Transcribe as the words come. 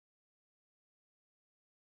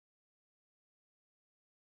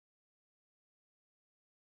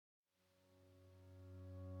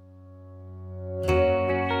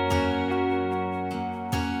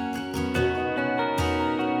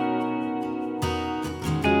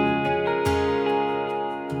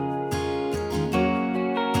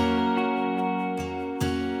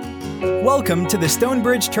Welcome to the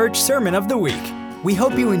Stonebridge Church Sermon of the Week. We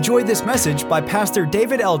hope you enjoy this message by Pastor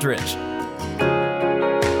David Eldridge.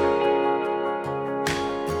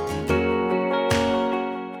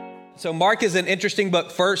 So Mark is an interesting book.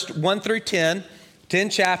 First, 1 through 10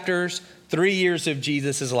 chapters, 3 years of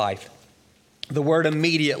Jesus' life. The word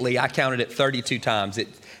immediately, I counted it 32 times.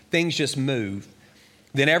 Things just move.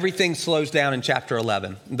 Then everything slows down in chapter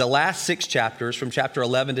 11. The last 6 chapters, from chapter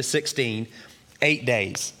 11 to 16, 8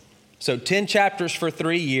 days. So 10 chapters for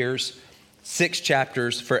 3 years, 6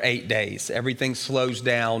 chapters for 8 days. Everything slows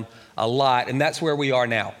down a lot, and that's where we are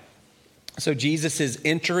now. So Jesus is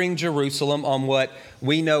entering Jerusalem on what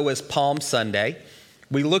we know as Palm Sunday.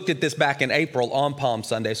 We looked at this back in April on Palm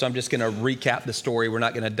Sunday, so I'm just going to recap the story. We're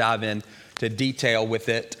not going to dive into detail with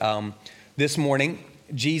it this morning.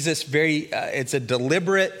 Jesus, it's a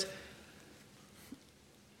deliberate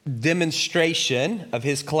demonstration of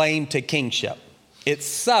his claim to kingship. It's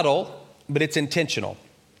subtle, but it's intentional.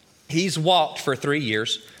 He's walked for 3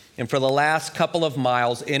 years, and for the last couple of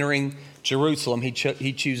miles entering Jerusalem, he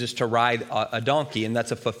chooses to ride a donkey, and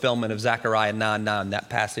that's a fulfillment of Zechariah 9:9.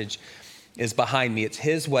 That passage is behind me. It's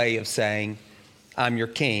his way of saying, I'm your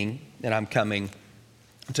king, and I'm coming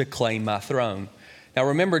to claim my throne. Now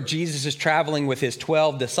remember, Jesus is traveling with his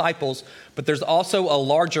 12 disciples, but there's also a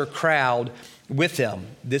larger crowd with him.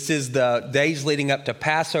 This is the days leading up to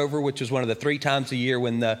Passover, which is one of the 3 times a year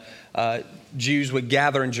when the Jews would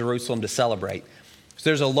gather in Jerusalem to celebrate. So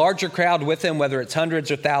there's a larger crowd with him, whether it's hundreds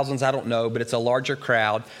or thousands, I don't know, but it's a larger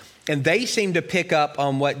crowd. And they seem to pick up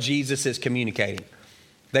on what Jesus is communicating.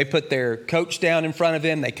 They put their coats down in front of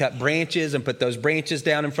him. They cut branches and put those branches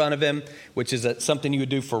down in front of him, which is something you would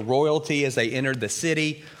do for royalty as they entered the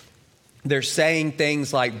city. They're saying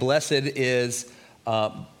things like, blessed is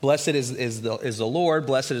the Lord.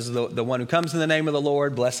 Blessed is the one who comes in the name of the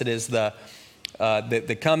Lord. Blessed is the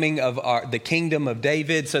coming of the kingdom of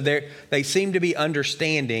David. So they seem to be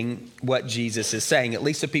understanding what Jesus is saying, at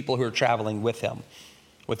least the people who are traveling with him.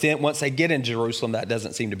 Once they get in Jerusalem, that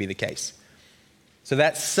doesn't seem to be the case. So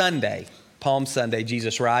that's Sunday, Palm Sunday.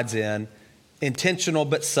 Jesus rides in, intentional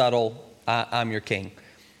but subtle, I'm your king.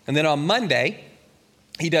 And then on Monday,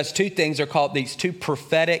 he does 2 things. They're called these 2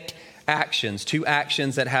 prophetic actions, 2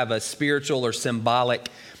 actions that have a spiritual or symbolic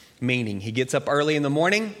meaning. He gets up early in the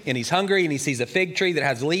morning and he's hungry and he sees a fig tree that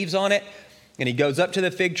has leaves on it. And he goes up to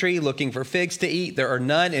the fig tree looking for figs to eat. There are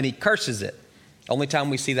none, and he curses it. Only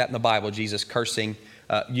time we see that in the Bible, Jesus cursing,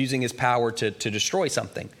 using his power to destroy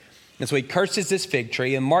something. And so he curses this fig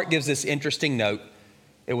tree, and Mark gives this interesting note.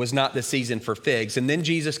 It was not the season for figs. And then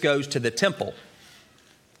Jesus goes to the temple.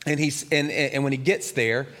 And when he gets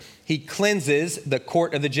there, he cleanses the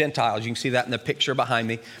court of the Gentiles. You can see that in the picture behind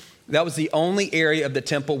me. That was the only area of the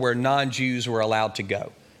temple where non-Jews were allowed to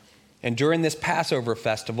go. And during this Passover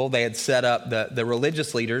festival, they had set up, the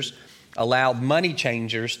religious leaders allowed money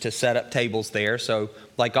changers to set up tables there. So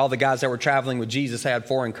like all the guys that were traveling with Jesus had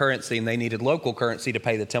foreign currency and they needed local currency to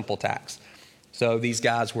pay the temple tax. So these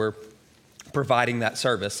guys were providing that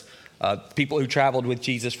service. People who traveled with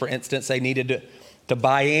Jesus, for instance, they needed to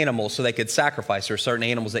buy animals so they could sacrifice. There were certain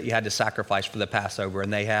animals that you had to sacrifice for the Passover,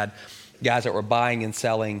 and they had guys that were buying and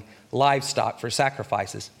selling livestock for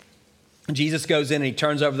sacrifices. Jesus goes in and he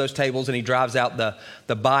turns over those tables and he drives out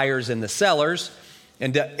the buyers and the sellers.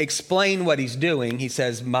 And to explain what he's doing, he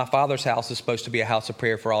says, my Father's house is supposed to be a house of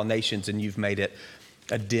prayer for all nations, and you've made it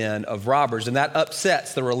a den of robbers. And that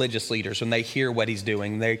upsets the religious leaders when they hear what he's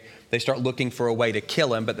doing. They start looking for a way to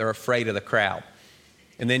kill him, but they're afraid of the crowd.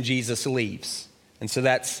 And then Jesus leaves. And so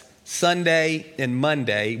that's Sunday and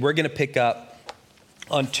Monday. We're going to pick up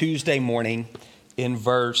on Tuesday morning in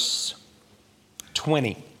verse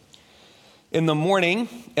 20. In the morning,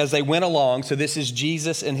 as they went along, so this is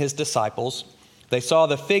Jesus and his disciples, they saw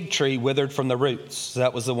the fig tree withered from the roots.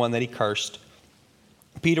 That was the one that he cursed.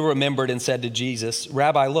 Peter remembered and said to Jesus,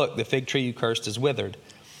 Rabbi, look, the fig tree you cursed is withered.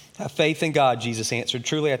 Have faith in God, Jesus answered.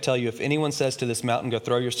 Truly, I tell you, if anyone says to this mountain, go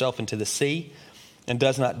throw yourself into the sea, and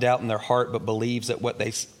does not doubt in their heart, but believes that what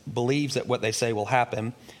they say will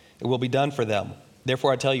happen, it will be done for them.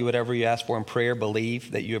 Therefore, I tell you, whatever you ask for in prayer,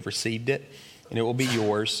 believe that you have received it, and it will be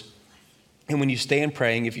yours. And when you stand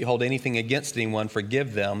praying, if you hold anything against anyone,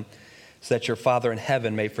 forgive them, so that your Father in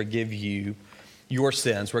heaven may forgive you your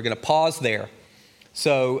sins. We're going to pause there.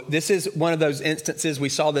 So this is one of those instances, we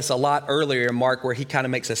saw this a lot earlier in Mark, where he kind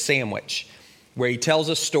of makes a sandwich, where he tells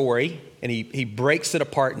a story and he breaks it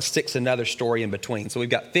apart and sticks another story in between. So we've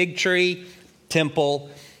got fig tree,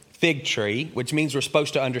 temple, fig tree, which means we're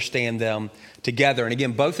supposed to understand them together. And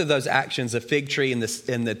again, both of those actions, the fig tree and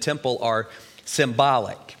the temple, are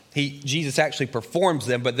symbolic. Jesus actually performs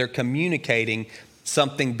them, but they're communicating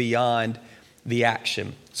something beyond the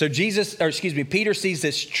action. So Peter sees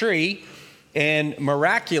this tree, and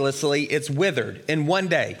miraculously it's withered in one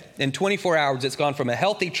day. In 24 hours, it's gone from a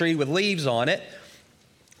healthy tree with leaves on it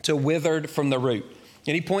to withered from the root.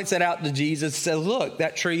 And he points that out to Jesus and says, look,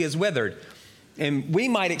 that tree is withered. And we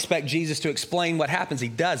might expect Jesus to explain what happens. He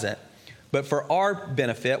doesn't. But for our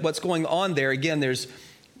benefit, what's going on there, again, there's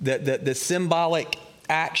the symbolic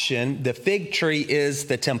action. The fig tree is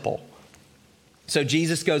the temple. So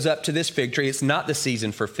Jesus goes up to this fig tree. It's not the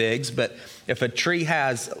season for figs, but if a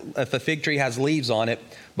fig tree has leaves on it,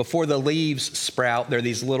 before the leaves sprout, they're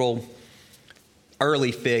these little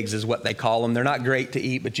early figs is what they call them. They're not great to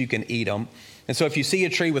eat, but you can eat them. And so if you see a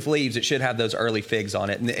tree with leaves, it should have those early figs on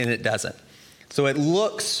it, and it doesn't. So it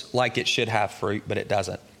looks like it should have fruit, but it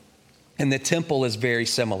doesn't. And the temple is very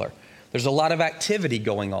similar. There's a lot of activity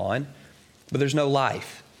going on, but there's no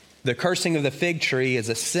life. The cursing of the fig tree is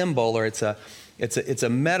a symbol, or it's a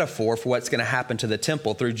metaphor for what's going to happen to the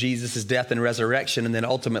temple through Jesus' death and resurrection, and then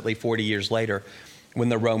ultimately 40 years later when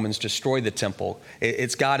the Romans destroy the temple.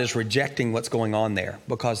 It's God is rejecting what's going on there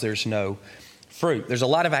because there's no fruit. There's a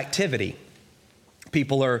lot of activity.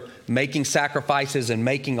 People are making sacrifices and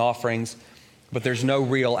making offerings, but there's no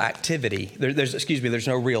real activity. There's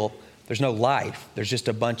no life. There's just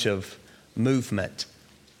a bunch of movement.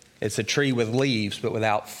 It's a tree with leaves, but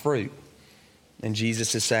without fruit. And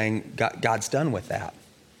Jesus is saying, God's done with that.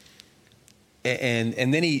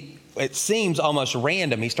 And then it seems almost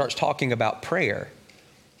random. He starts talking about prayer.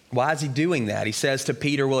 Why is he doing that? He says to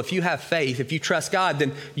Peter, well, if you have faith, if you trust God,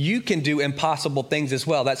 then you can do impossible things as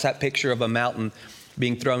well. That's that picture of a mountain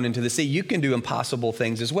being thrown into the sea. You can do impossible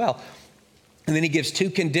things as well. And then he gives two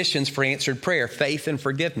conditions for answered prayer, faith and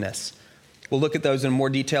forgiveness. We'll look at those in more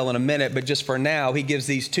detail in a minute, but just for now, he gives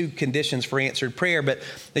these two conditions for answered prayer. But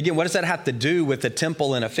again, what does that have to do with the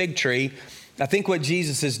temple and a fig tree? I think what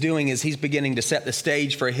Jesus is doing is he's beginning to set the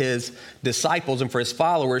stage for his disciples and for his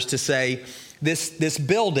followers to say, this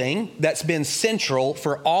building that's been central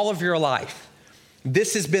for all of your life,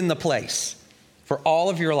 this has been the place for all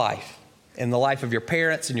of your life, in the life of your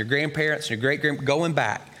parents and your grandparents and your great-grandparents, going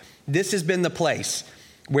back. This has been the place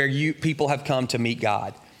where people have come to meet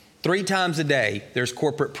God. 3 times a day, there's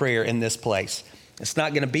corporate prayer in this place. It's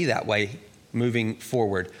not going to be that way moving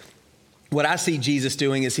forward. What I see Jesus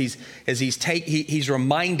doing is he's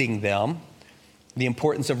reminding them the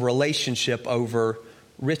importance of relationship over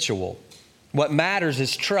ritual. What matters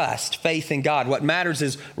is trust, faith in God. What matters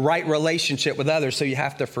is right relationship with others, so you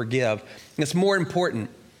have to forgive. And it's more important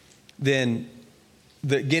than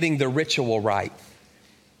getting the ritual right,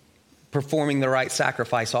 performing the right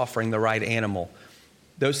sacrifice, offering the right animal.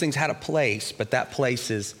 Those things had a place, but that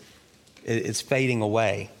place is fading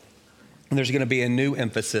away. And there's going to be a new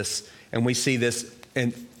emphasis, and we see this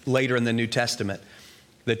later in the New Testament.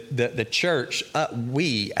 The church,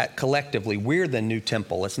 collectively, we're the new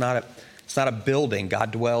temple. It's not a building.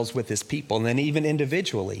 God dwells with his people. And then even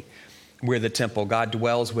individually, we're the temple. God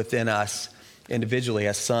dwells within us individually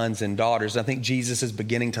as sons and daughters. I think Jesus is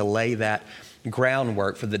beginning to lay that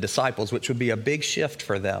groundwork for the disciples, which would be a big shift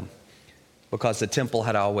for them because the temple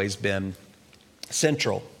had always been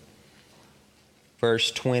central.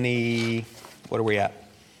 Verse 20, what are we at?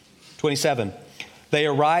 27. They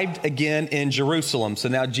arrived again in Jerusalem. So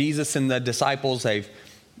now Jesus and the disciples, they've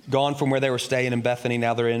gone from where they were staying in Bethany.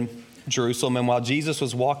 Now they're in Jerusalem. And while Jesus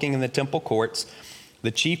was walking in the temple courts,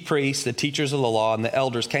 the chief priests, the teachers of the law, and the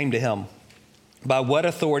elders came to him. By what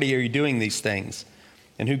authority are you doing these things?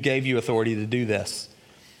 And who gave you authority to do this?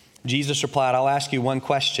 Jesus replied, I'll ask you one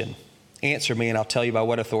question. Answer me, and I'll tell you by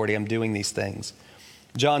what authority I'm doing these things.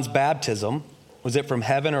 John's baptism, was it from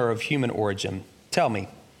heaven or of human origin? Tell me.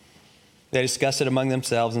 They discussed it among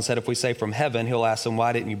themselves and said, if we say from heaven, he'll ask them,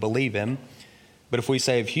 why didn't you believe him? But if we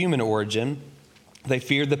say of human origin, they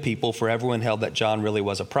feared the people, for everyone held that John really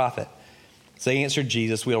was a prophet. So they answered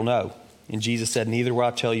Jesus, we don't know. And Jesus said, neither will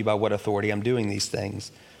I tell you by what authority I'm doing these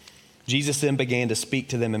things. Jesus then began to speak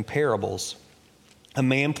to them in parables. A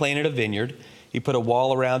man planted a vineyard. He put a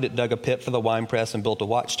wall around it, dug a pit for the winepress, and built a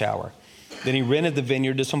watchtower. Then he rented the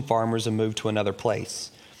vineyard to some farmers and moved to another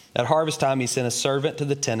place. At harvest time, he sent a servant to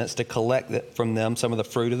the tenants to collect from them some of the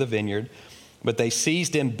fruit of the vineyard. But they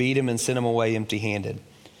seized him, beat him, and sent him away empty-handed.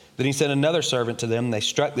 Then he sent another servant to them. They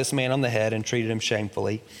struck this man on the head and treated him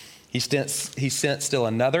shamefully. He sent still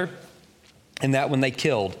another, and that one they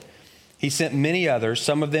killed. He sent many others.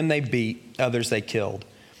 Some of them they beat, others they killed.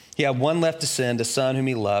 He had one left to send, a son whom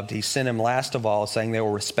he loved. He sent him last of all, saying, they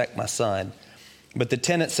will respect my son. But the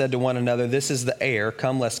tenants said to one another, this is the heir.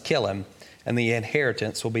 Come, let's kill him, and the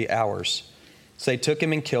inheritance will be ours. So they took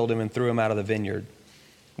him and killed him and threw him out of the vineyard.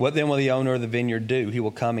 What then will the owner of the vineyard do? He will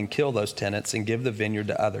come and kill those tenants and give the vineyard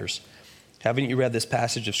to others. Haven't you read this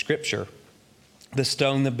passage of Scripture? The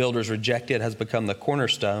stone the builders rejected has become the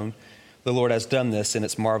cornerstone. The Lord has done this, and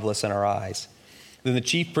it's marvelous in our eyes. Then the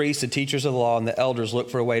chief priests, the teachers of the law, and the elders looked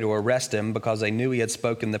for a way to arrest him because they knew he had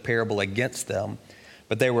spoken the parable against them.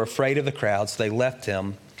 But they were afraid of the crowd, so they left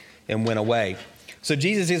him and went away. So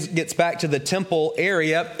Jesus gets back to the temple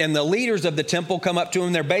area, and the leaders of the temple come up to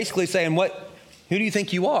him. They're basically saying, who do you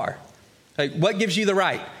think you are? Like, what gives you the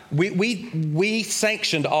right? We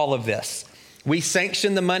sanctioned all of this. We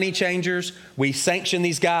sanctioned the money changers. We sanctioned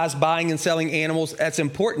these guys buying and selling animals. That's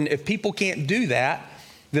important. If people can't do that,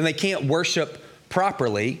 then they can't worship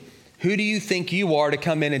properly. Who do you think you are to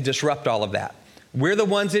come in and disrupt all of that? We're the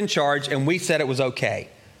ones in charge, and we said it was okay.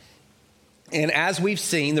 And as we've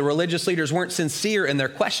seen, the religious leaders weren't sincere in their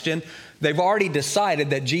question. They've already decided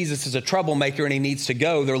that Jesus is a troublemaker and he needs to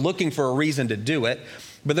go. They're looking for a reason to do it,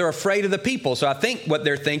 but they're afraid of the people. So I think what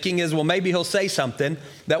they're thinking is, well, maybe he'll say something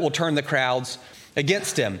that will turn the crowds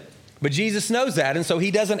against him. But Jesus knows that, and so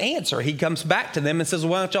he doesn't answer. He comes back to them and says,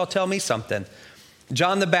 why don't y'all tell me something?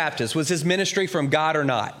 John the Baptist, was his ministry from God or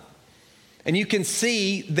not? And you can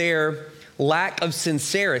see their lack of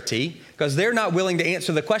sincerity because they're not willing to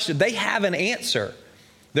answer the question. They have an answer.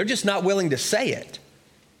 They're just not willing to say it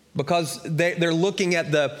because they're looking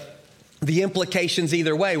at the implications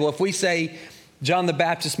either way. Well, if we say John the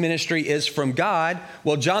Baptist ministry is from God,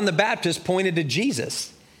 well, John the Baptist pointed to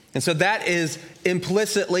Jesus. And so that is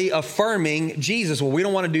implicitly affirming Jesus. Well, we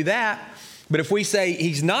don't want to do that. But if we say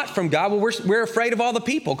he's not from God, well, we're afraid of all the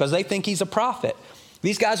people because they think he's a prophet.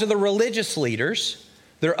 These guys are the religious leaders.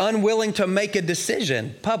 They're unwilling to make a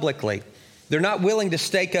decision publicly. They're not willing to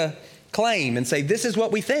stake a claim and say, this is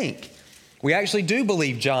what we think. We actually do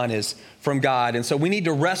believe John is from God. And so we need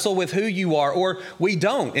to wrestle with who you are, or we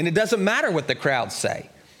don't. And it doesn't matter what the crowds say.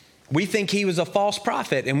 We think he was a false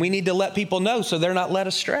prophet, and we need to let people know so they're not led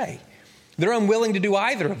astray. They're unwilling to do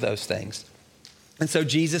either of those things. And so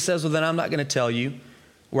Jesus says, well, then I'm not going to tell you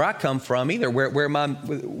where I come from either,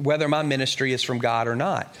 whether my ministry is from God or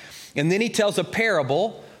not. And then he tells a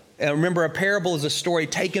parable. And remember, a parable is a story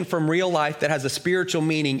taken from real life that has a spiritual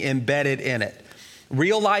meaning embedded in it.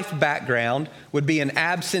 Real life background would be an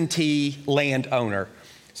absentee landowner.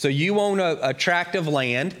 So you own a tract of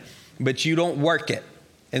land, but you don't work it.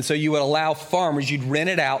 And so you would allow farmers, you'd rent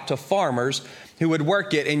it out to farmers who would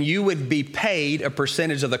work it, and you would be paid a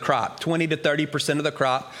percentage of the crop. 20 to 30% of the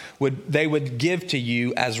crop they would give to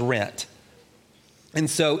you as rent. And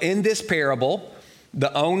so in this parable,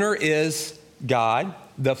 the owner is God,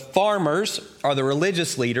 the farmers are the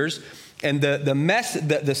religious leaders, and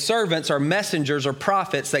the servants are messengers or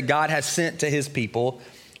prophets that God has sent to his people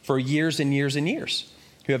for years and years and years,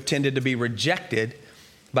 who have tended to be rejected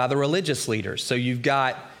by the religious leaders. So you've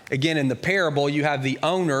got, again, in the parable, you have the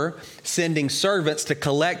owner sending servants to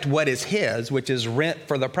collect what is his, which is rent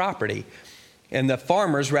for the property. And the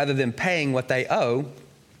farmers, rather than paying what they owe,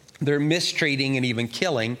 they're mistreating and even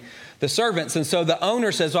killing the servants. And so the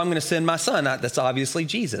owner says, well, I'm going to send my son. That's obviously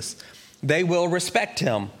Jesus. They will respect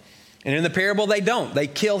him. And in the parable, they don't. They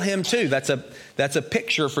kill him too. That's a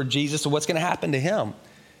picture for Jesus of what's going to happen to him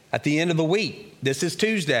at the end of the week. This is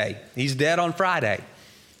Tuesday. He's dead on Friday.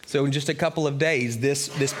 So in just a couple of days,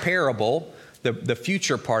 this parable, the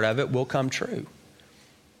future part of it will come true.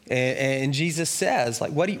 And Jesus says,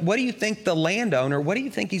 like, what do you think the landowner, what do you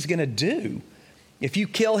think he's going to do if you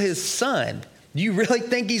kill his son? Do you really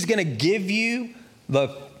think he's going to give you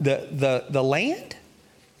the land?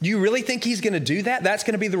 Do you really think he's going to do that? That's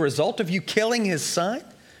going to be the result of you killing his son?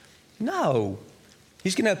 No.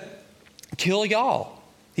 He's going to kill y'all.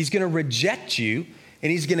 He's going to reject you,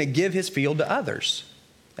 and he's going to give his field to others.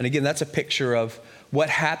 And again, that's a picture of what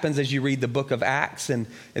happens as you read the book of Acts and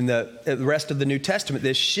the rest of the New Testament,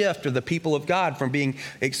 this shift of the people of God from being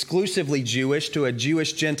exclusively Jewish to a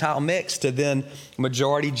Jewish-Gentile mix to then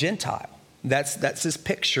majority Gentile. That's this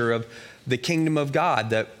picture of the kingdom of God,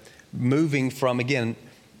 that moving from, again,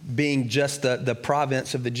 being just the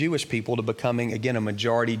province of the Jewish people to becoming, again, a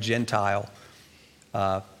majority Gentile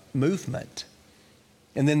movement.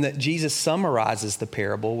 And then that Jesus summarizes the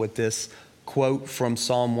parable with this quote from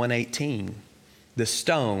Psalm 118. The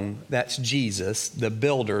stone, that's Jesus, the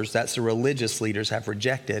builders, that's the religious leaders have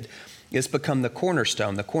rejected, it's become the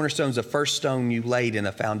cornerstone. The cornerstone is the first stone you laid in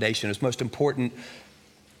a foundation. It's the most important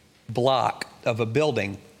block of a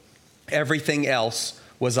building. Everything else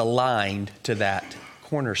was aligned to that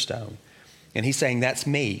cornerstone. And he's saying, that's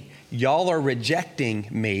me. Y'all are rejecting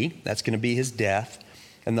me. That's going to be his death.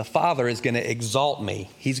 And the Father is going to exalt me.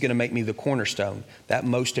 He's going to make me the cornerstone, that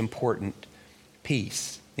most important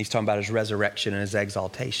piece. He's talking about his resurrection and his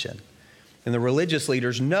exaltation. And the religious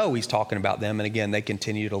leaders know he's talking about them. And again, they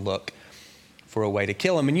continue to look for a way to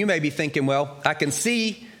kill him. And you may be thinking, well, I can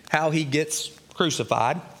see how he gets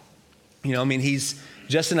crucified. He's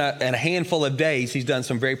just in a handful of days, he's done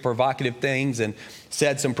some very provocative things and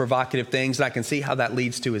said some provocative things. And I can see how that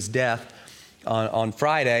leads to his death on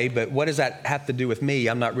Friday. But what does that have to do with me?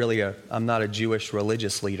 I'm not a Jewish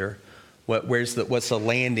religious leader. What's the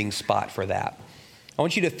landing spot for that? I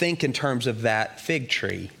want you to think in terms of that fig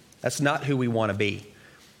tree. That's not who we want to be.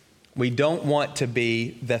 We don't want to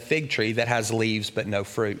be the fig tree that has leaves but no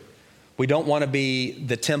fruit. We don't want to be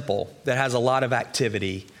the temple that has a lot of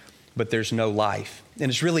activity but there's no life. And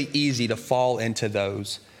it's really easy to fall into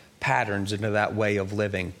those patterns, into that way of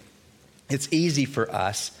living. It's easy for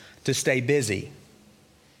us to stay busy,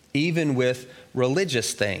 even with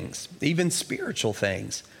religious things, even spiritual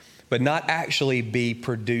things, but not actually be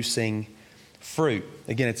producing fruit.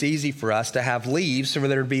 Again, it's easy for us to have leaves so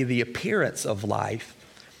there would be the appearance of life.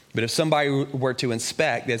 But if somebody were to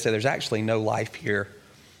inspect, they'd say there's actually no life here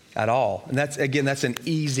at all. And that's an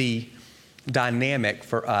easy dynamic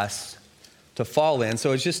for us to fall in.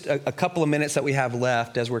 So it's just a couple of minutes that we have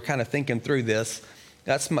left as we're kind of thinking through this.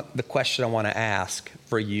 That's the question I want to ask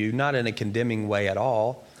for you, not in a condemning way at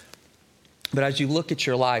all. But as you look at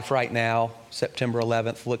your life right now, September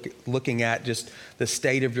 11th, looking at just the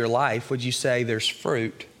state of your life, would you say there's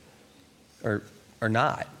fruit or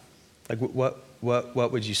not? Like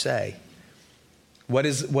what would you say? What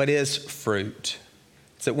is fruit?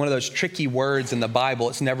 It's one of those tricky words in the Bible.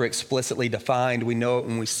 It's never explicitly defined. We know it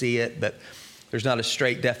when we see it, but there's not a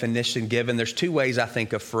straight definition given. There's two ways I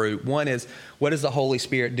think of fruit. One is, what is the Holy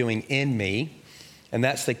Spirit doing in me? And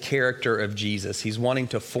that's the character of Jesus. He's wanting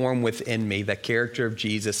to form within me the character of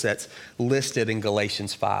Jesus that's listed in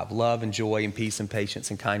Galatians 5. Love and joy and peace and patience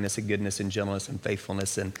and kindness and goodness and gentleness and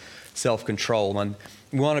faithfulness and self-control. And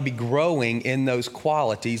we want to be growing in those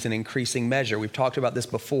qualities in increasing measure. We've talked about this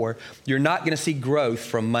before. You're not going to see growth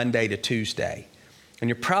from Monday to Tuesday. And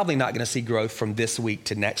you're probably not going to see growth from this week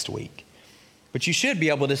to next week. But you should be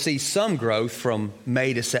able to see some growth from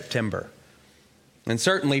May to September. And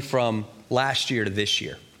certainly from last year to this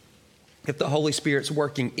year. If the Holy Spirit's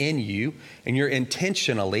working in you and you're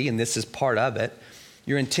intentionally, and this is part of it,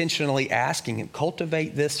 you're intentionally asking and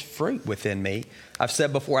cultivate this fruit within me. I've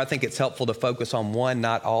said before, I think it's helpful to focus on one,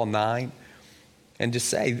 not all nine, and just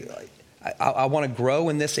say, I want to grow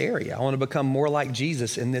in this area. I want to become more like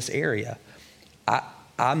Jesus in this area.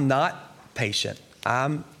 I'm not patient.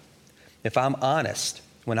 If I'm honest,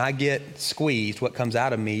 when I get squeezed, what comes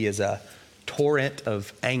out of me is a torrent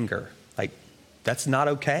of anger. Like, that's not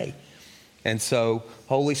okay. And so,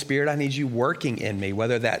 Holy Spirit, I need you working in me,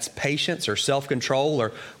 whether that's patience or self-control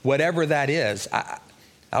or whatever that is. I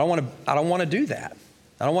don't want to do that.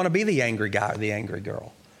 I don't want to be the angry guy or the angry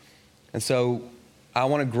girl. And so I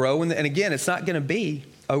want to grow and again, it's not going to be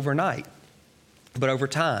overnight, but over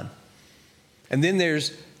time. And then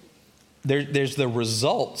there's the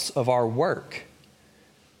results of our work.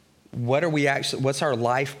 What's our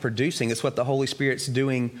life producing? It's what the Holy Spirit's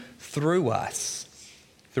doing through us,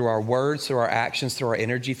 through our words, through our actions, through our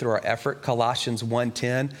energy, through our effort. Colossians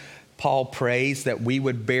 1:10, Paul prays that we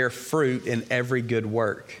would bear fruit in every good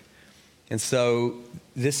work. And so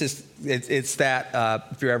it's that,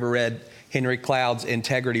 if you ever read Henry Cloud's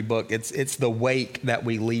Integrity book, it's the wake that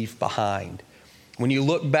we leave behind. When you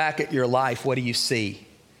look back at your life, what do you see?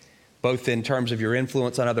 Both in terms of your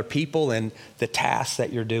influence on other people and the tasks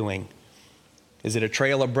that you're doing. Is it a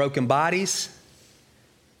trail of broken bodies?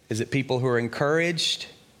 Is it people who are encouraged?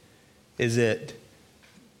 Is it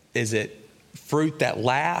fruit that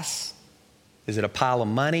lasts? Is it a pile of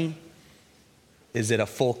money? Is it a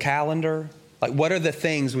full calendar? Like, what are the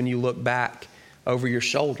things when you look back over your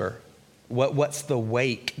shoulder? What's the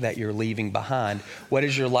wake that you're leaving behind? What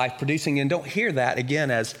is your life producing? And don't hear that, again,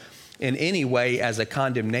 as in any way as a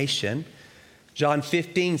condemnation. John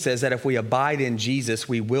 15 says that if we abide in Jesus,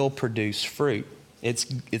 we will produce fruit.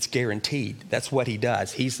 It's guaranteed. That's what he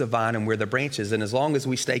does. He's the vine and we're the branches. And as long as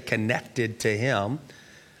we stay connected to him,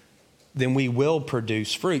 then we will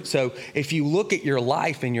produce fruit. So if you look at your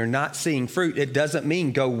life and you're not seeing fruit, it doesn't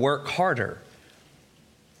mean go work harder.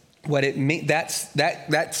 What it means, that's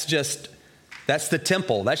the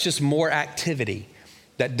temple. That's just more activity.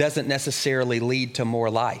 That doesn't necessarily lead to more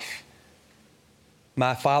life.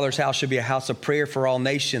 My Father's house should be a house of prayer for all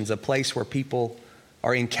nations, a place where people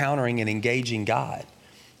are encountering and engaging God.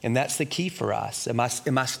 And that's the key for us. Am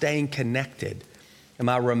I staying connected? Am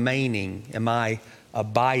I remaining? Am I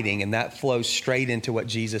abiding? And that flows straight into what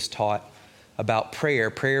Jesus taught about prayer.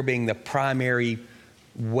 Prayer being the primary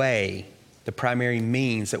way the primary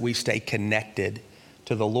means that we stay connected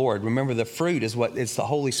to the Lord. Remember, the fruit is it's the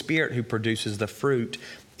Holy Spirit who produces the fruit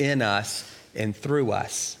in us and through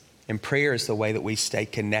us. And prayer is the way that we stay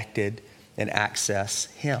connected and access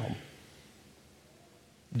Him.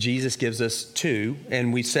 Jesus gives us two,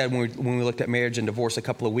 and we said when we looked at marriage and divorce a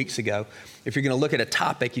couple of weeks ago, if you're going to look at a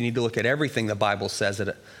topic, you need to look at everything the Bible says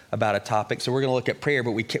about a topic. So we're going to look at prayer,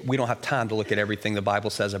 but we don't have time to look at everything the Bible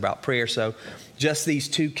says about prayer. So just these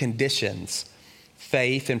two conditions,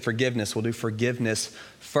 faith and forgiveness. We'll do forgiveness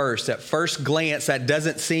first. At first glance, that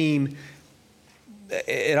doesn't seem,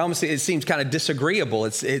 it seems kind of disagreeable.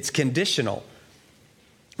 It's conditional.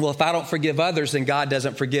 Well, if I don't forgive others, then God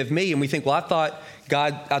doesn't forgive me. And we think, well, I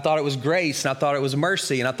thought it was grace, and I thought it was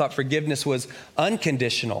mercy, and I thought forgiveness was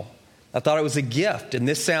unconditional. I thought it was a gift, and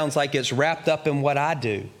this sounds like it's wrapped up in what I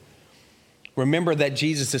do. Remember that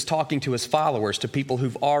Jesus is talking to his followers, to people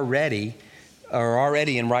who've already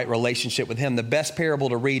in right relationship with him. The best parable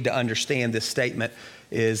to read to understand this statement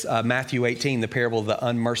is Matthew 18, the parable of the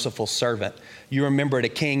unmerciful servant. You remember a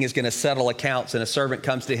king is going to settle accounts, and a servant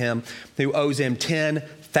comes to him who owes him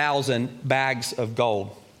 10,000 bags of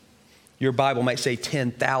gold. Your Bible might say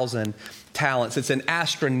 10,000 talents. It's an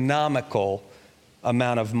astronomical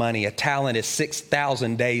amount of money. A talent is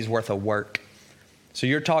 6,000 days worth of work. So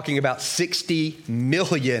you're talking about 60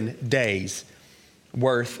 million days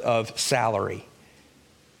worth of salary.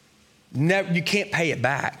 You can't pay it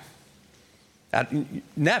back.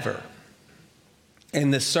 Never.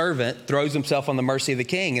 And the servant throws himself on the mercy of the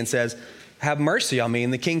king and says, have mercy on me.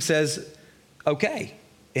 And the king says, okay.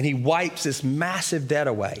 And he wipes this massive debt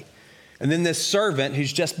away. And then this servant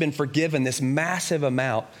who's just been forgiven this massive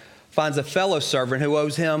amount finds a fellow servant who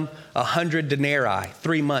owes him 100 denarii,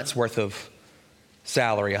 3 months worth of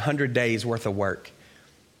salary, 100 days worth of work.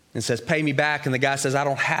 And says, pay me back. And the guy says, I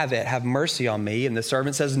don't have it. Have mercy on me. And the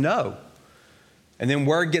servant says, no. And then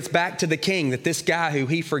word gets back to the king that this guy who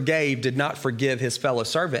he forgave did not forgive his fellow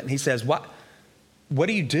servant. And he says, what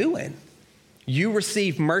are you doing? You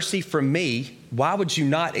received mercy from me. Why would you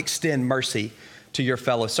not extend mercy to your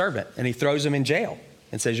fellow servant? And he throws him in jail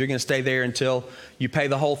and says, you're going to stay there until you pay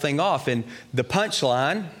the whole thing off. And the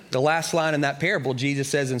punchline, the last line in that parable, Jesus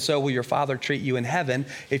says, and so will your Father treat you in heaven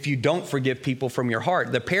if you don't forgive people from your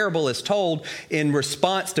heart. The parable is told in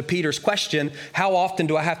response to Peter's question, how often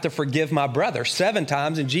do I have to forgive my brother? 7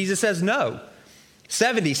 times. And Jesus says, no,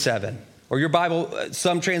 77. Or your Bible,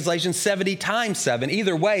 some translations, 70 times 7.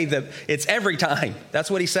 Either way, it's every time.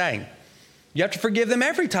 That's what he's saying. You have to forgive them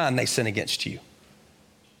every time they sin against you.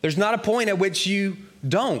 There's not a point at which you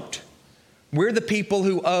don't. We're the people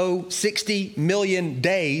who owe 60 million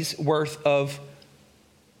days worth of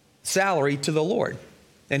salary to the Lord.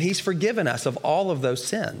 And he's forgiven us of all of those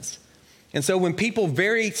sins. And so when people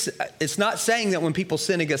it's not saying that when people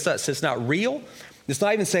sin against us, it's not real. It's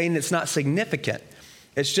not even saying it's not significant.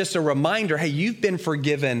 It's just a reminder, hey, you've been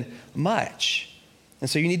forgiven much. And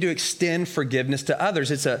so you need to extend forgiveness to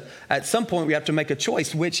others. At some point, we have to make a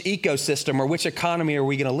choice. Which ecosystem or which economy are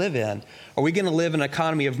we going to live in? Are we going to live in an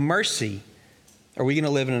economy of mercy? Are we going to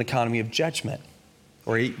live in an economy of judgment?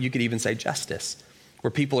 Or you could even say justice,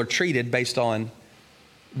 where people are treated based on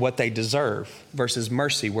what they deserve versus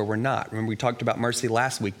mercy where we're not. Remember, we talked about mercy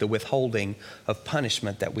last week, the withholding of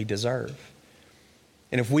punishment that we deserve.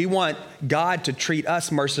 And if we want God to treat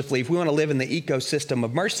us mercifully, if we want to live in the ecosystem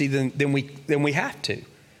of mercy, then we have to.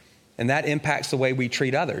 And that impacts the way we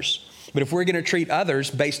treat others. But if we're going to treat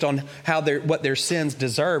others based on what their sins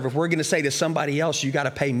deserve, if we're going to say to somebody else, you got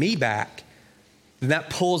to pay me back, then that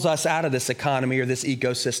pulls us out of this economy or this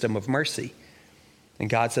ecosystem of mercy. And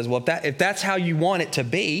God says, well, if that's how you want it to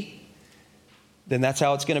be, then that's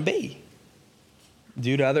how it's going to be.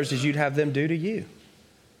 Do to others as you'd have them do to you.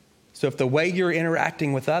 So if the way you're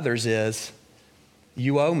interacting with others is,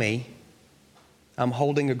 you owe me, I'm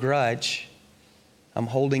holding a grudge, I'm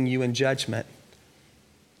holding you in judgment,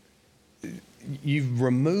 you've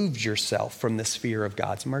removed yourself from the sphere of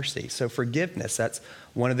God's mercy. So forgiveness, that's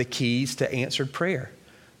one of the keys to answered prayer.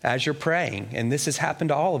 As you're praying, and this has happened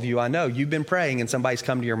to all of you, I know, you've been praying and somebody's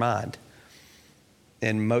come to your mind.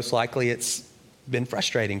 And most likely it's been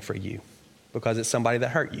frustrating for you because it's somebody that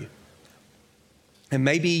hurt you. And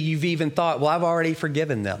maybe you've even thought, well, I've already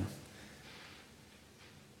forgiven them.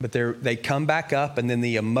 But they come back up and then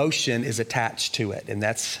the emotion is attached to it. And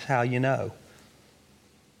that's how you know.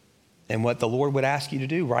 And what the Lord would ask you to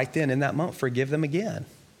do right then in that moment, forgive them again.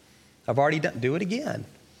 I've already do it again.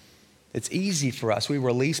 It's easy for us. We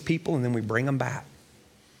release people and then we bring them back.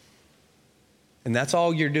 And that's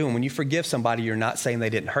all you're doing. When you forgive somebody, you're not saying they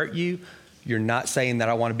didn't hurt you. You're not saying that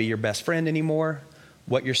I want to be your best friend anymore.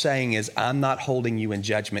 what you're saying is, I'm not holding you in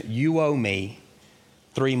judgment. You owe me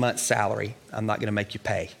 3 months' salary. I'm not going to make you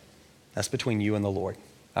pay. That's between you and the Lord.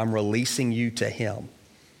 I'm releasing you to him.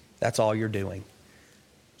 That's all you're doing.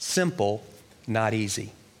 Simple, not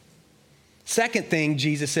easy. Second thing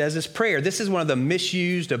Jesus says is prayer. This is one of the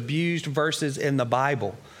misused, abused verses in the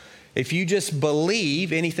Bible. If you just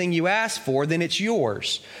believe anything you ask for, then it's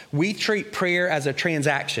yours. We treat prayer as a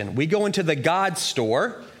transaction. We go into the God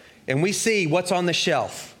store and we see what's on the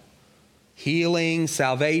shelf. Healing,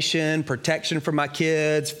 salvation, protection for my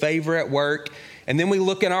kids, favor at work. And then we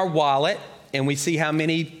look in our wallet and we see how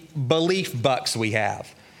many belief bucks we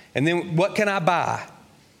have. And then what can I buy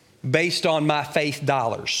based on my faith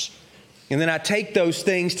dollars? And then I take those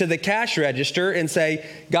things to the cash register and say,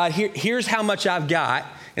 God, here's how much I've got.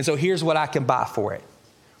 And so here's what I can buy for it.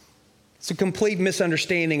 It's a complete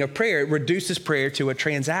misunderstanding of prayer. It reduces prayer to a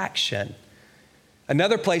transaction.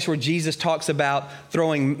 Another place where Jesus talks about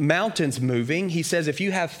throwing mountains moving, he says, if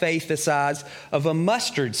you have faith the size of a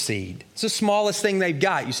mustard seed, it's the smallest thing they've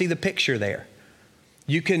got. You see the picture there.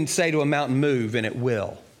 You can say to a mountain, move, and it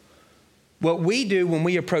will. What we do when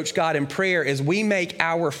we approach God in prayer is we make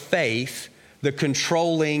our faith the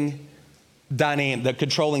controlling dynamic, the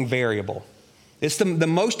controlling variable. It's the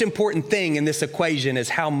most important thing in this equation is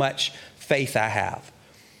how much faith I have.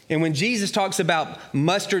 And when Jesus talks about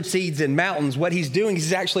mustard seeds and mountains, what he's doing is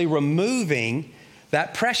he's actually removing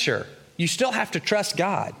that pressure. You still have to trust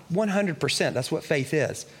God, 100%. That's what faith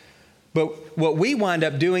is. But what we wind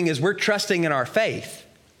up doing is we're trusting in our faith.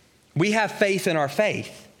 We have faith in our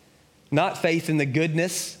faith, not faith in the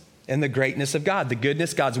goodness and the greatness of God. The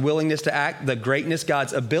goodness, God's willingness to act, the greatness,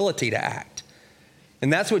 God's ability to act.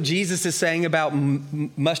 And that's what Jesus is saying about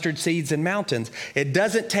mustard seeds and mountains. It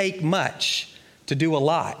doesn't take much to do a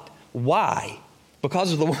lot. Why?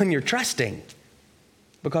 Because of the one you're trusting.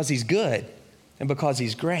 Because he's good and because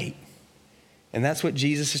he's great. And that's what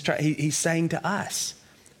Jesus is trying. He's saying to us.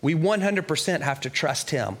 We 100% have to trust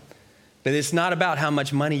him. But it's not about how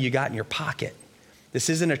much money you got in your pocket. This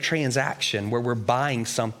isn't a transaction where we're buying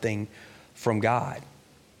something from God.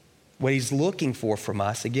 What he's looking for from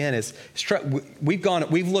us, again, is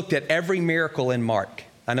we've looked at every miracle in Mark.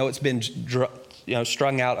 I know it's been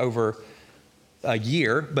strung out over a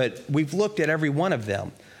year, but we've looked at every one of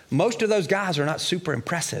them. Most of those guys are not super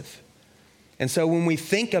impressive. And so when we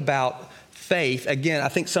think about faith, again, I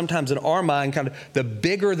think sometimes in our mind, kind of the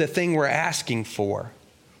bigger the thing we're asking for,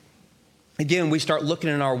 again, we start looking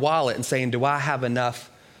in our wallet and saying, do I have enough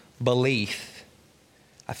belief?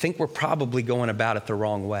 I think we're probably going about it the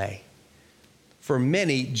wrong way. For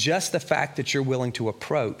many, just the fact that you're willing to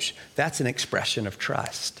approach, that's an expression of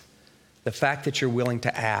trust. The fact that you're willing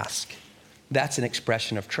to ask, that's an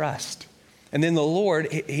expression of trust. And then the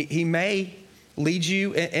Lord, he may lead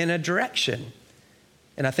you in a direction.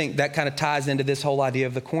 And I think that kind of ties into this whole idea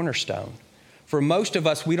of the cornerstone. For most of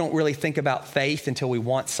us, we don't really think about faith until we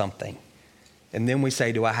want something. And then we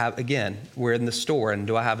say, we're in the store, and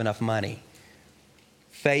do I have enough money?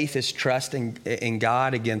 Faith is trusting in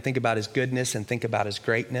God. Again, think about his goodness and think about his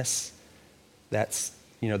greatness. That's,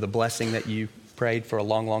 the blessing that you prayed for a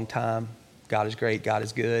long, long time. God is great. God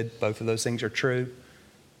is good. Both of those things are true.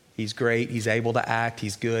 He's great. He's able to act.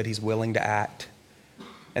 He's good. He's willing to act.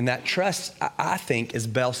 And that trust, I think, is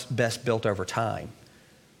best built over time.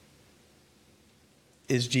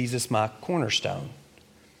 Is Jesus my cornerstone?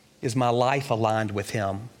 Is my life aligned with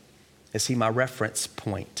him? Is he my reference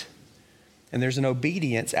point? And there's an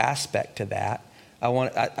obedience aspect to that.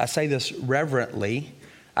 I say this reverently.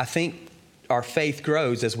 I think our faith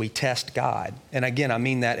grows as we test God. And again, I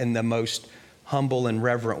mean that in the most humble and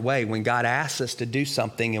reverent way. When God asks us to do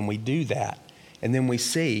something and we do that, and then we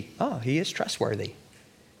see, he is trustworthy.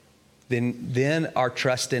 Then our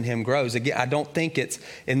trust in him grows. Again, I don't think it's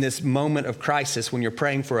in this moment of crisis when you're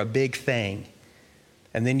praying for a big thing,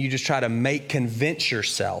 and then you just try to convince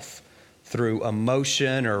yourself through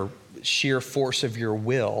emotion or sheer force of your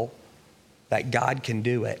will that God can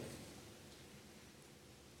do it.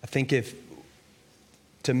 I think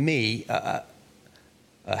to me, a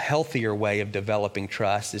healthier way of developing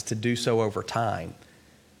trust is to do so over time.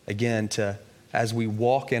 Again, as we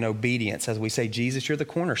walk in obedience, as we say, Jesus, you're the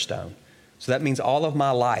cornerstone. So that means all of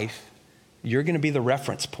my life, you're going to be the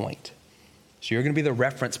reference point. So you're going to be the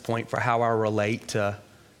reference point for how I relate to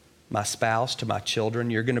my spouse, to my children.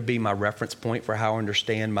 You're going to be my reference point for how I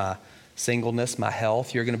understand my singleness, my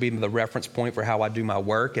health. You're going to be the reference point for how I do my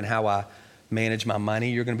work and how I manage my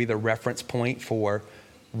money. You're going to be the reference point for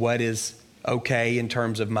what is okay in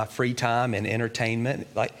terms of my free time and entertainment.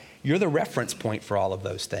 Like, you're the reference point for all of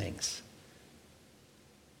those things.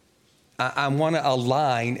 I want to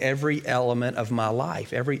align every element of my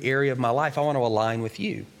life, every area of my life. I want to align with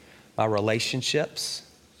you. My relationships,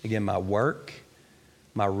 again, my work,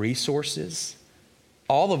 my resources,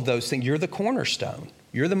 all of those things. You're the cornerstone.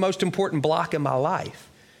 You're the most important block in my life.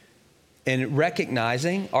 And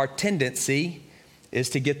recognizing our tendency is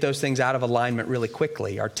to get those things out of alignment really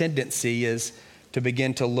quickly. Our tendency is to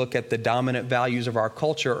begin to look at the dominant values of our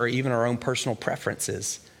culture or even our own personal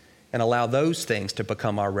preferences and allow those things to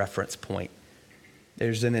become our reference point.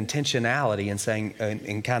 There's an intentionality in saying,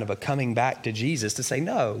 in kind of a coming back to Jesus to say,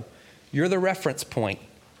 no, you're the reference point.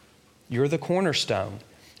 You're the cornerstone.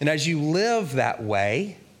 And as you live that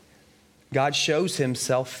way, God shows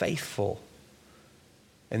himself faithful.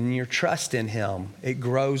 And your trust in him, it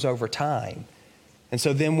grows over time. And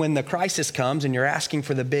so then when the crisis comes and you're asking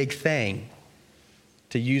for the big thing,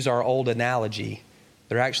 to use our old analogy,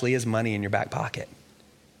 there actually is money in your back pocket.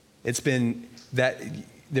 It's been that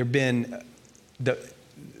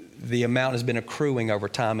the amount has been accruing over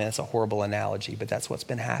time, and it's a horrible analogy, but that's what's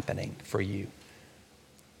been happening for you.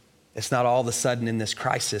 It's not all of a sudden in this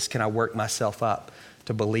crisis, can I work myself up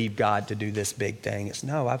to believe God to do this big thing? It's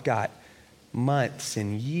no, I've got months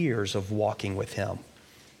and years of walking with him.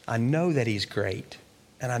 I know that he's great,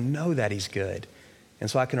 and I know that he's good. And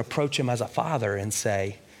so I can approach him as a father and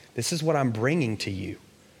say, this is what I'm bringing to you.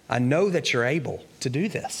 I know that you're able to do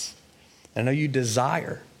this. I know you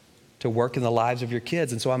desire to work in the lives of your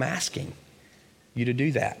kids, and so I'm asking you to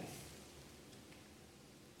do that.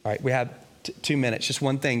 All right, we have 2 minutes, just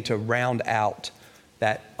one thing to round out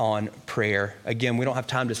that on prayer. Again, we don't have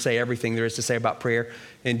time to say everything there is to say about prayer.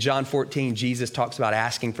 In John 14, Jesus talks about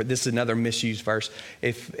asking for, this is another misused verse.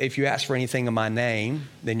 If you ask for anything in my name,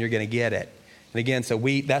 then you're going to get it. And again, so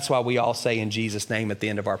that's why we all say in Jesus' name at the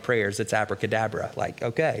end of our prayers, it's abracadabra. Like,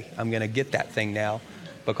 okay, I'm going to get that thing now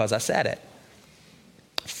because I said it.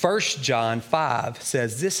 1 John 5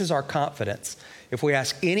 says, this is our confidence. If we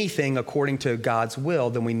ask anything according to God's will,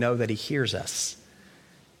 then we know that he hears us.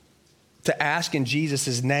 To ask in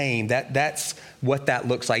Jesus' name, that's what that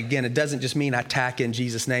looks like. Again, it doesn't just mean I tack in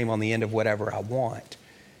Jesus' name on the end of whatever I want.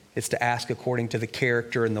 It's to ask according to the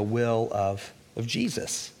character and the will of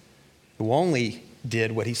Jesus, who only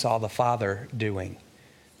did what he saw the Father doing.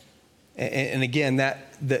 And again,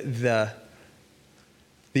 that the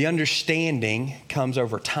understanding comes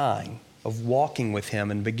over time of walking with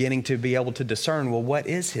him and beginning to be able to discern, well, what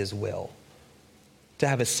is his will? To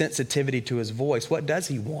have a sensitivity to his voice. What does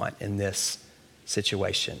he want in this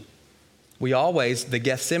situation? The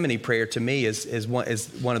Gethsemane prayer to me is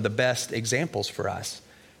one of the best examples for us,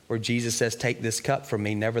 where Jesus says, take this cup from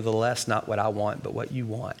me, nevertheless, not what I want, but what you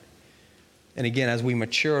want. And again, as we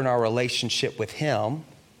mature in our relationship with him,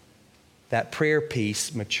 that prayer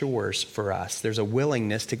piece matures for us. There's a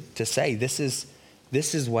willingness to say, this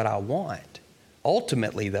is what I want.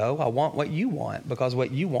 Ultimately, though, I want what you want, because what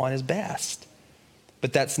you want is best.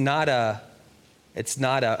 But it's not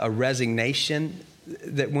a resignation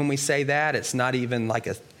that when we say that, it's not even like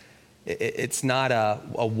it's not a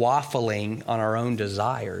waffling on our own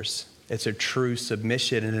desires. It's a true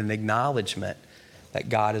submission and an acknowledgement that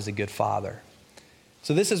God is a good father.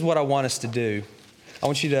 So this is what I want us to do. I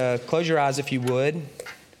want you to close your eyes if you would. And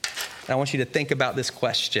I want you to think about this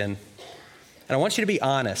question. And I want you to be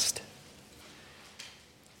honest.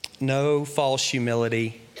 No false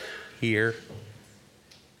humility here.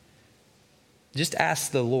 Just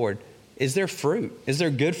ask the Lord, is there fruit? Is there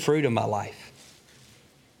good fruit in my life?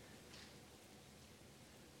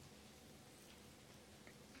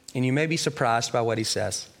 And you may be surprised by what he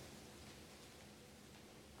says.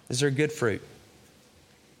 Is there good fruit?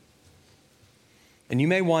 And you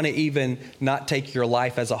may want to even not take your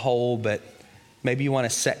life as a whole, but maybe you want to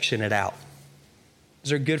section it out. Is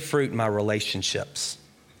there good fruit in my relationships?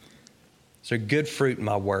 Is there good fruit in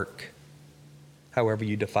my work? However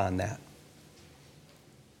you define that.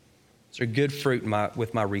 Is there good fruit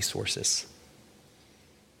with my resources?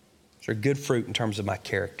 Is there good fruit in terms of my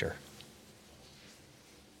character?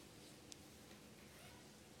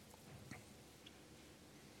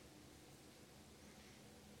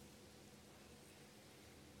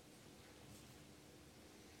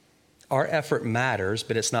 Our effort matters,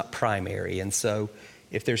 but it's not primary. And so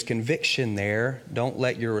if there's conviction there, don't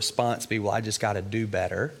let your response be, well, I just got to do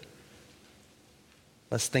better.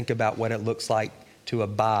 Let's think about what it looks like to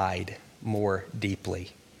abide more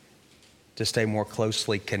deeply, to stay more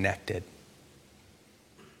closely connected.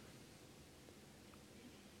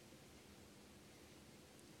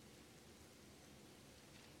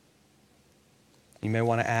 You may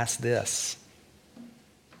want to ask this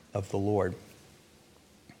of the Lord.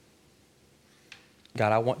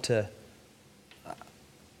 God, I want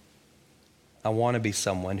I want to be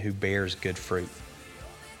someone who bears good fruit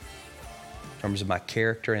in terms of my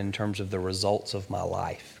character and in terms of the results of my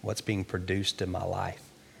life, what's being produced in my life.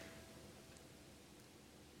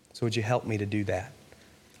 So would you help me to do that?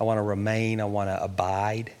 I want to remain. I want to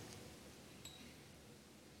abide.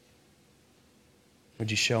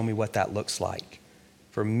 Would you show me what that looks like?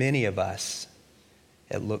 For many of us,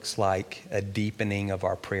 it looks like a deepening of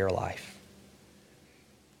our prayer life.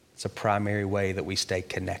 It's a primary way that we stay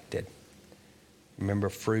connected. Remember,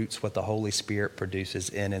 fruit's what the Holy Spirit produces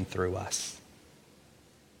in and through us.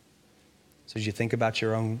 So as you think about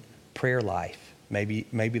your own prayer life, maybe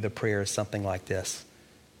the prayer is something like this.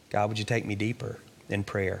 God, would you take me deeper in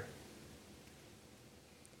prayer?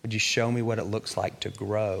 Would you show me what it looks like to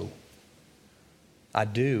grow? I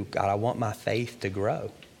do. God, I want my faith to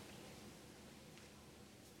grow.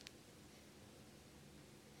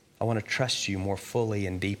 I want to trust you more fully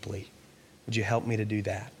and deeply. Would you help me to do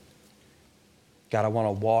that? God, I want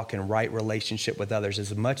to walk in right relationship with others.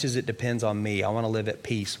 As much as it depends on me, I want to live at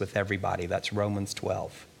peace with everybody. That's Romans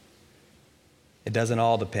 12. It doesn't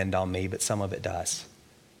all depend on me, but some of it does.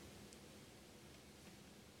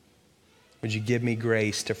 Would you give me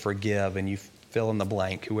grace to forgive, and you fill in the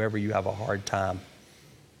blank, whoever you have a hard time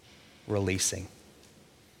releasing.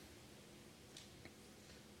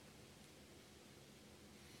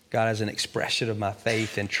 God, as an expression of my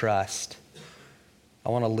faith and trust, I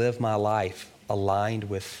want to live my life aligned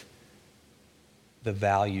with the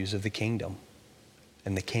values of the kingdom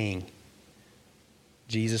and the King.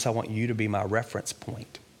 Jesus, I want you to be my reference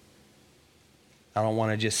point. I don't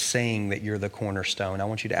want to just sing that you're the cornerstone. I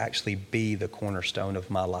want you to actually be the cornerstone of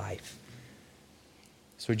my life.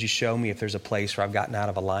 So would you show me if there's a place where I've gotten out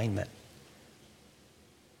of alignment?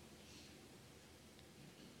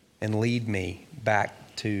 And lead me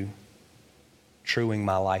back to truing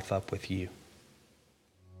my life up with you.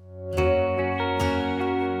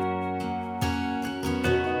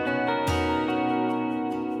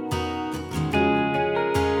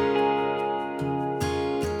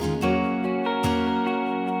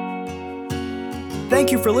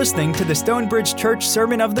 Thank you for listening to the Stonebridge Church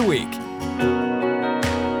Sermon of the Week.